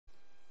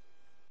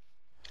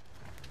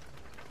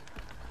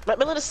Let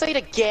me say it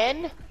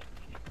again.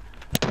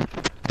 I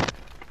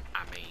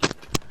mean,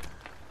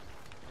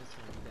 Let's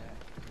read that.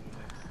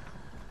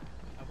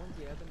 I want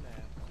the other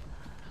map.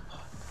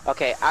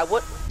 Okay, I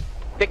would.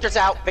 Victor's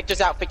out.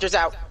 Victor's out. Victor's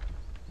out.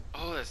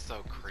 oh, that's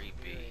so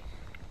creepy.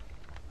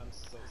 I'm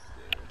so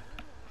scared.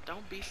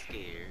 Don't be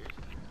scared.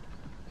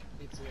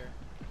 It's here.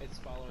 It's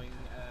following.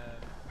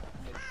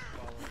 It's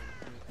following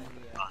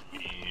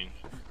me.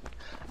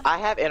 I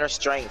have inner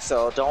strength,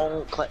 so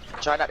don't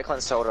try not to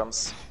cleanse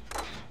totems.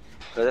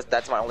 Cause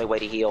that's my only way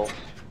to heal.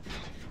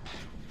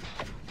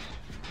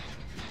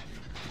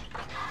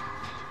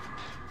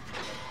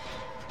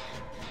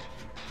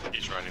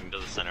 He's running to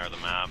the center of the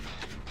map.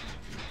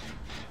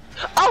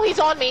 Oh, he's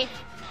on me.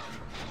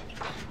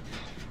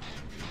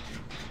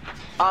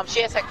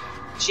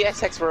 She has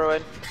Hex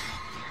Ruin.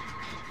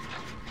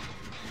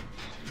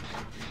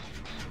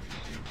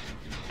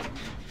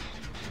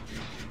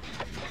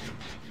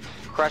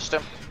 Crushed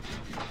him.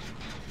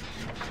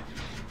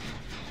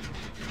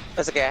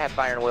 That's okay, I have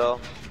Fire and Will.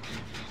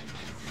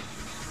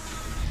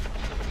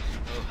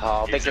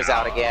 Oh, He's Victor's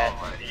out again.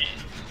 already.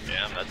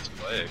 Damn, that's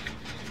quick.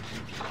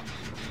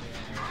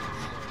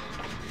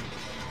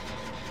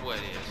 What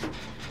is?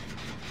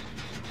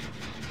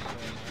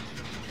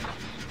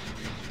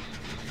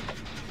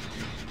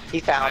 He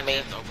found My me.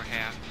 jet's over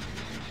half.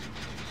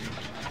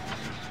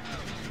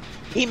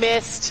 He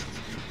missed.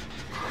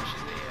 Crush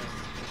his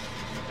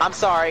ass. I'm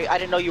sorry, I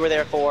didn't know you were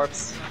there,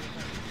 Forbes.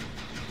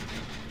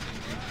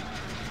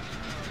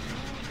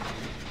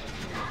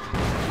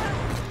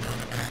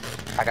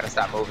 I gotta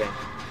stop moving.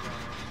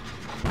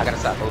 I gotta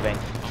stop moving.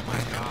 Oh my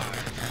god.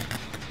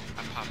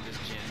 I popped this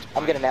gen.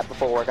 I'm gonna nap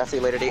before work. I'll see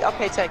you later, D.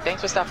 Okay, Tech,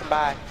 thanks for stopping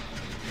by.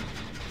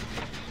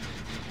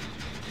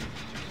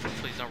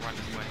 Please don't run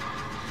this way.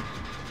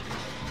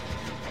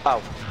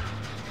 Oh,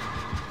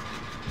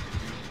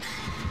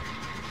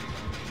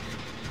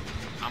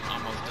 I'm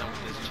almost done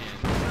with this gen.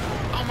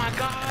 Oh my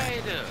god!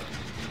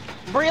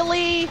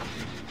 really?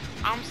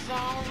 I'm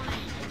sorry.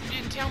 You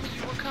didn't tell me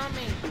you were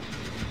coming.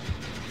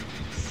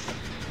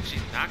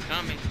 She's not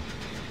coming.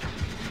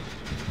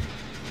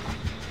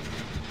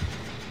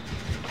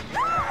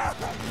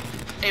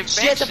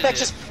 She has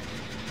infectious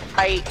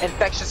spray.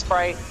 Infectious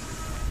spray.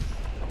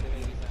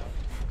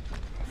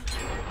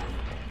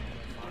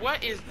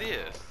 What is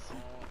this?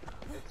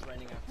 It's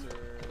running after.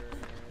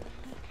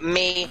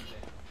 Me.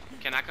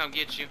 Can I come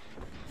get you?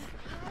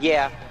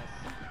 Yeah.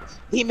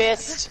 He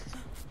missed.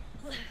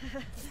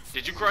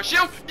 Did you crush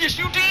him? Yes,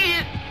 you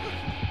did!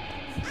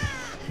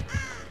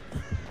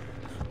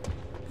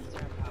 Is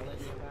there a pallet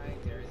nearby?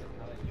 There is a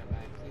pallet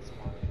nearby. Please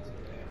walk into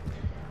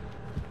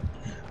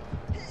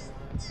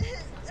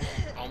it.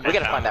 Oh my We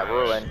gotta find that gosh.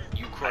 ruin.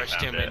 You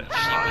crushed I him found and it.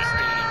 she was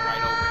standing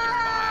right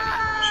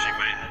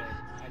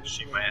over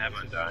She might have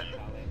undone.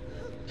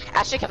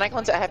 Actually, can I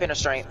cleanse it? I have inner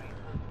strength.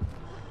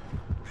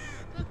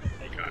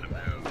 They gotta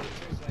move.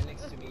 It's right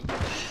next to me. his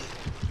body.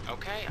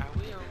 Okay, I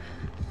will.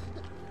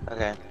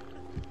 Okay.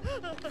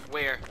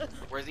 Where?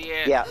 Where's he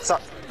at? Yeah.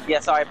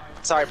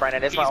 Sorry,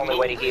 Brandon. It's my He's only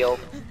way to heal.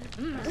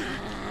 Isn't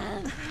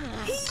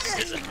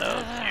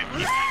those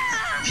you?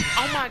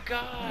 Oh my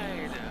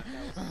god!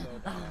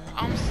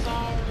 I'm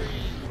sorry.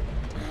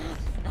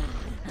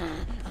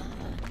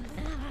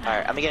 All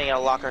right, I'm getting in a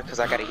locker because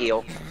I gotta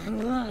heal.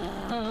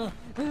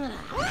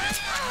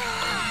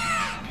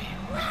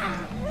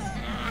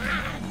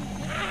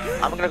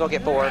 I'm gonna go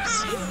get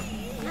Forbes.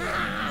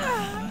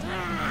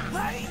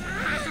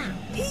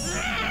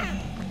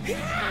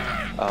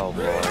 Oh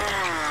lord.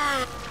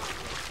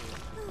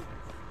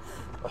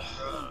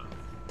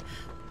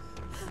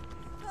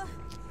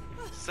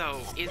 So,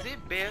 is it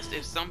best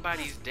if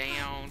somebody's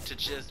down to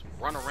just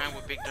run around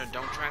with Victor and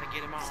don't try to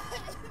get him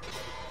off?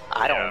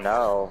 I don't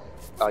know.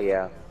 Oh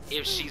yeah.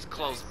 If she's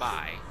close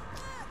by.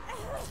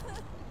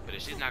 But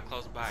if she's not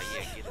close by,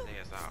 yeah, get his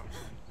ass off.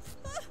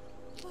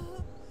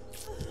 Oh,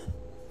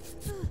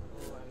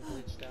 I'm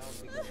glitched out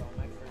because all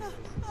my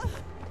friends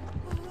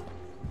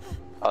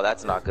Oh,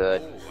 that's not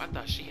good. Oh, I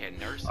thought she had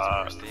nurses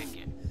for a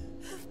second.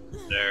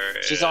 There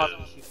is. She's on.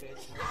 she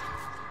fits.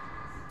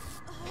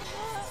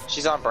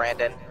 She's on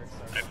Brandon.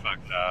 I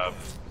fucked up.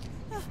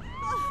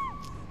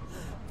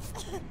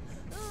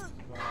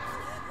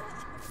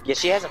 Yeah,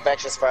 she has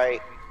infectious spray.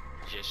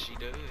 Yes, she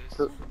does.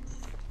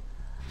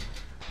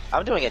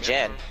 I'm doing a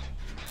gen.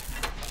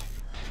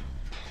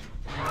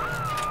 She's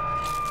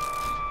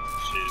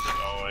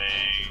going.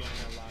 Go in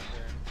a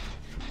locker.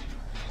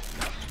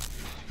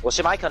 Well,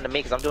 she might come to me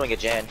because I'm doing a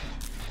gen.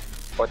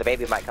 Or the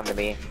baby might come to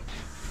me.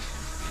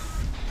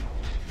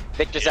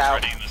 Victor's He's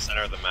out. running in the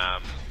center of the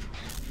map.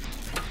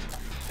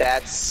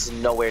 That's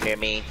nowhere near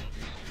me.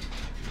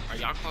 Are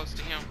y'all close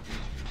to him?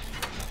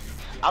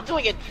 I'm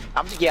doing it.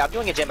 I'm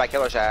doing a gen by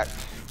Killer Shack.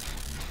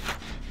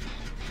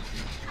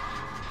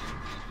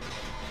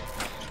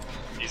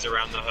 He's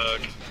around the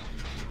hook.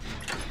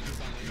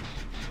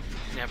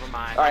 Never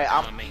mind. All right, I'm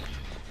I'm- coming.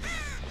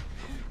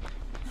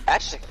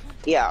 Actually,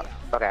 yeah.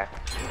 Okay.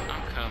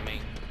 I'm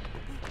coming.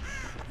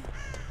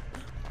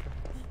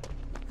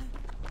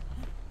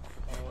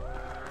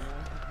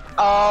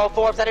 Oh,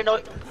 Forbes, I didn't know.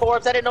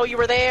 Forbes, I didn't know you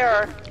were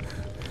there.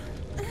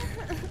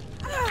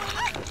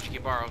 She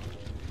get borrowed.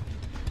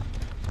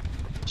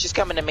 She's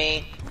coming to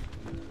me.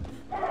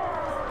 You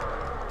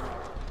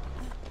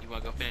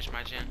wanna go finish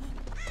my gen?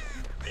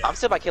 I'm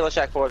still by Killer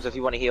Shack, Forbes. If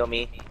you want to heal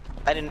me,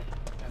 I didn't.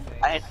 Okay,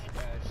 I didn't.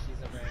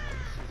 she's around.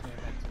 She's going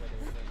back to where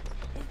they were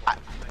going.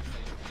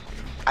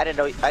 I didn't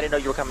know. I didn't know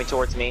you were coming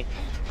towards me.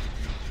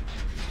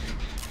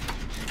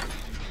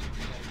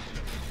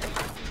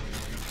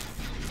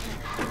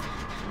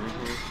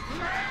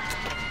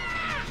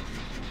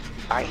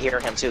 I hear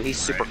him too. He's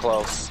super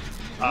close.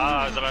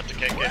 Ah, I was about to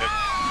kick it.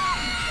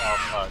 Oh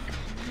fuck.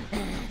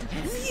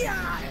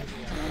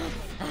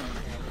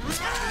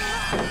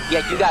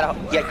 Yeah, you gotta.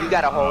 Yeah, you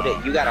gotta hold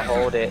it. You gotta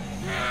hold it.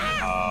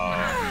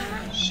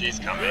 Oh, she's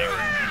coming.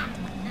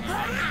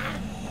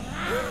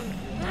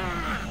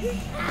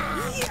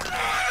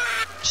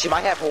 She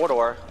might have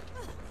Hordor.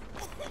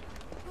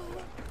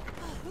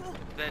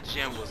 That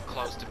gen was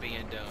close to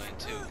being done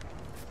too.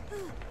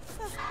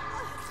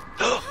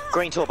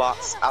 Green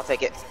toolbox. I'll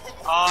take it.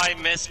 Oh, I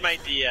missed my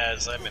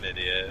Diaz. I'm an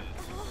idiot.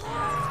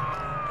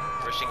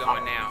 Where's she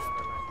going now?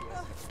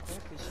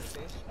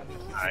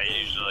 I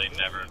usually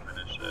never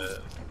finish it.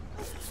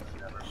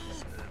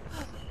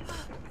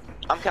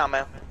 I'm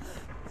coming.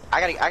 I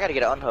gotta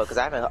get an unhook because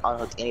I haven't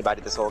unhooked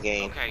anybody this whole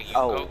game. Okay, you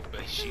Oh, go,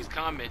 but she's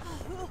coming.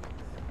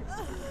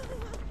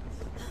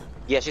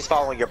 yeah, she's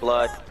following your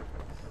blood.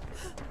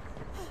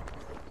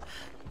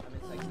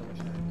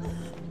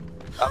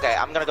 Okay,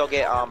 I'm gonna go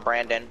get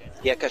Brandon.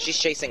 Yeah, cause she's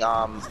chasing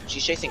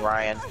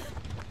Ryan.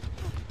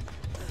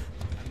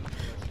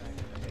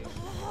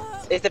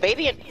 Is the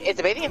baby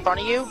in front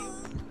of you,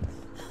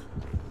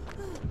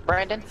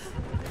 Brandon?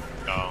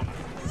 No,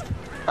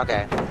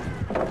 Okay. not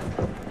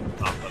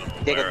that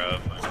I'm Dig it. aware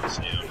of. I can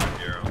see him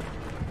here.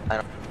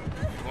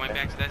 Going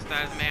back to that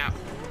side of the map.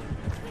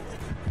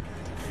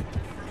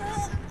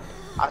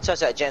 I'll touch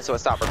that gen so it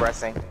stop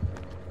progressing.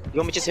 You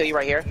want me to just heal you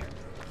right here?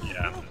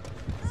 Yeah.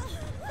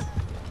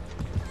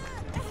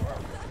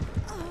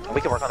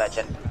 We can work on that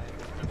gen.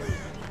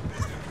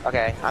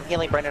 Okay, I'm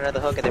healing Brandon under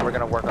the hook and then we're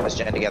gonna work on this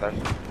gen together.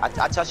 I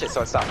touched it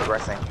so it stopped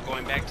progressing.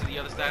 Going back to the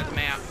other side of the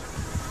map.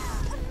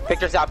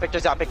 Victor's out,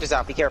 Victor's out, Victor's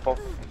out. Be careful.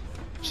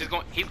 He's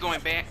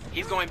going back.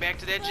 He's going back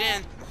to that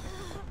gen.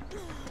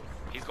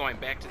 He's going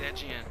back to that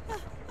gen.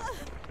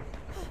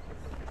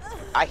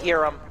 I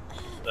hear him.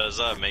 Does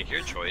make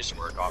your choice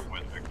work off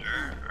with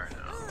Victor or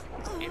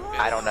no?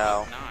 I don't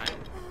know. Not.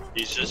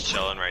 He's just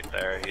chilling right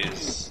there.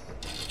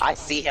 I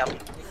see him.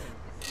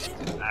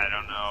 I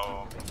don't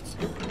know.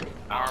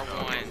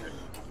 R1.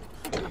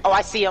 Oh,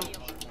 I see him.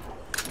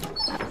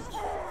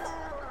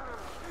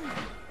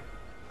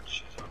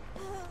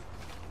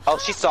 Oh,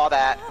 she saw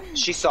that.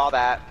 She saw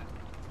that.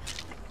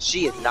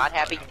 She is not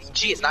happy.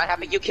 She is not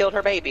happy you killed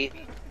her baby.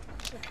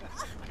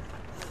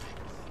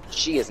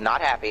 She is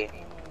not happy.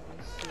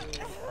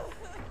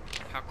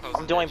 How close?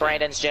 I'm is doing that gen?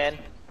 Brandon's gen.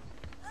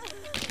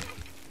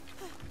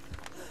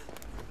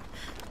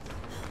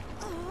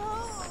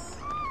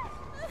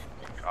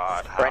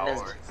 God, how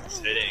Brandon's- are you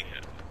sitting?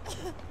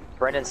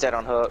 Brandon's dead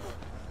on hook.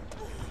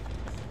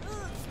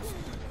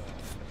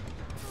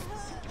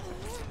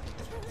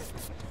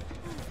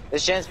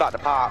 This gen's about to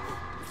pop.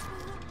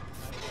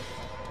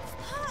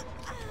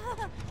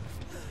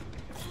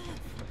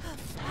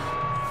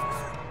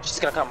 She's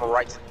gonna come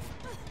right.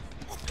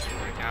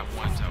 I got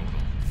one total.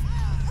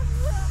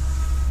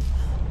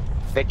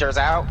 Victor's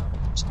out.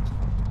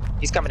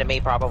 He's coming to me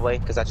probably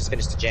because I just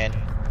finished the gen.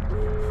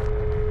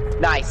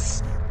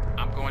 Nice.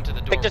 I'm going to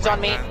the door. Victor's right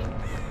on me. now.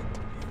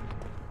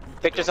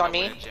 Victor's Don't on know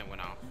me. where that gen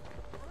went off.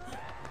 I'm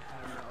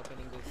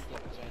opening this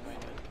gen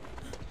right now.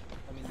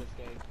 I mean this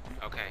gate.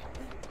 Okay.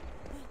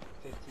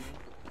 15,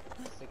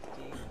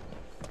 16.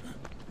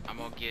 I'm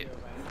gonna get. You're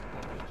right.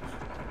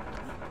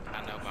 I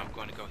know, but I'm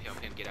going to go help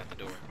him get out the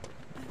door.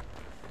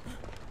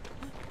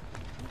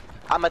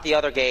 I'm at the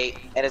other gate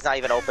and it's not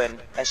even open.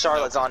 And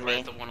Charlotte's on me.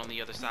 Where's the one on the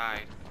other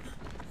side?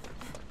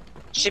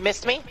 She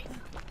missed me.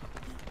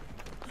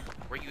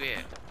 Where you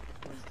at?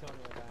 Please tell me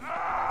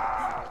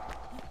about it.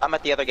 I'm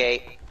at the other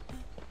gate.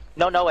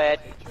 No, no, Ed.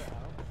 Victor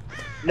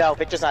out. No,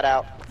 Victor's not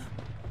out.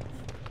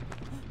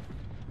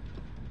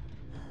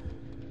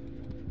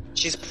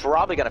 She's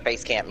probably gonna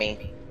face camp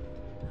me.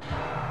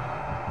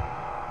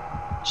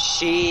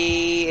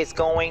 She is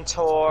going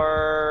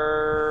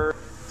toward.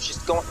 She's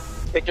going.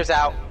 Victor's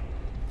out.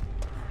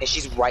 And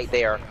she's right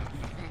there.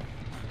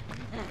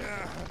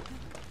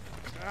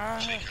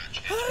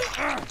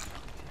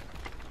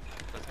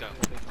 Let's go.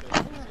 Victor is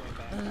going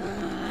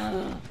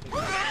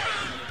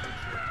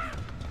back.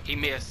 He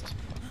missed.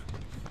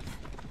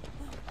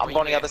 I'm Where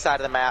going you the at? other side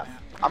of the map.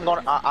 I'm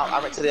going.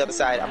 I'm right to the other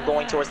side. I'm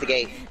going towards the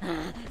gate.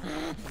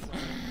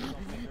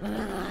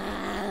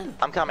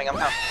 I'm coming. I'm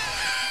coming.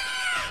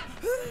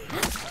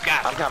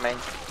 Got I'm it. coming.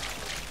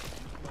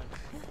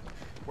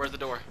 Where's the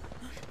door?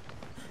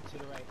 To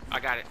the right. I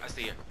got it. I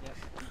see it. Yep.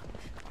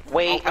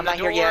 Wait, Open I'm the not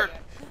here door. yet. Where are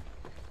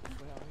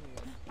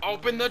you?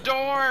 Open the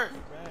door.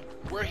 Red.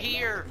 We're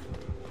here.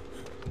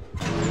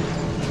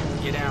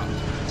 Get out.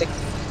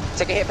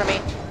 Take a hit from me.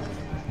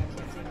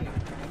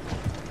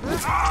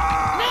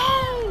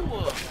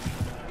 No!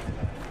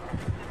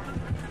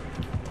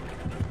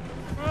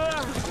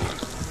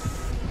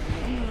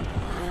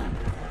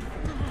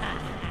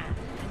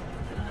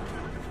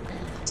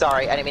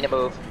 Sorry, I didn't mean to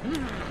move.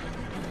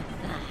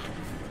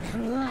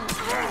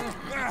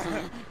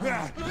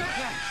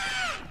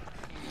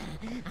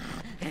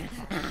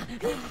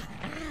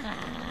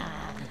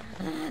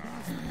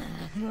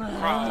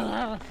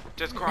 Crawl.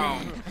 Just crawl.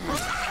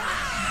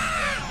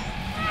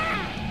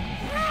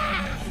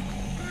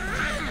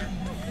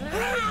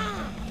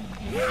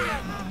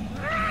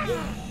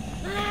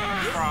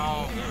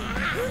 Crawl.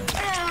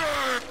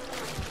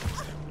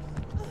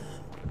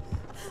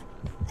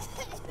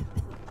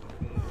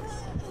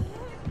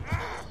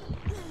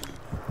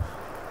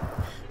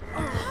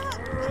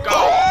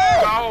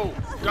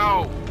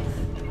 Go!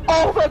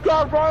 Oh my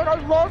god, Ryan, I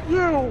love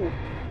you!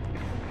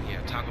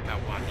 Yeah, talk about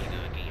Juanita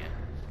again.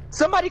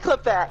 Somebody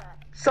clip that!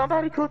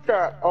 Somebody clip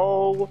that!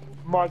 Oh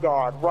my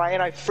god,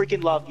 Ryan, I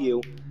freaking love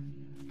you.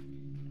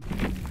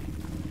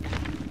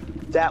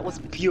 That was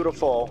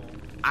beautiful.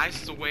 I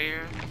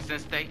swear,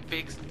 since they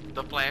fixed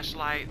the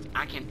flashlights,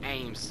 I can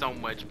aim so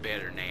much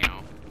better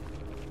now.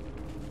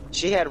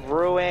 She had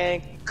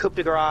Ruin, Coup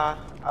de Grace,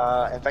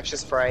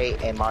 Infectious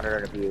Fright, and Monitor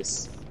and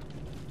Abuse.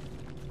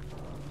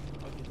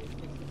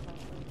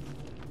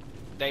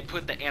 They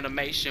put the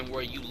animation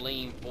where you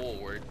lean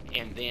forward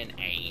and then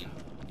aim.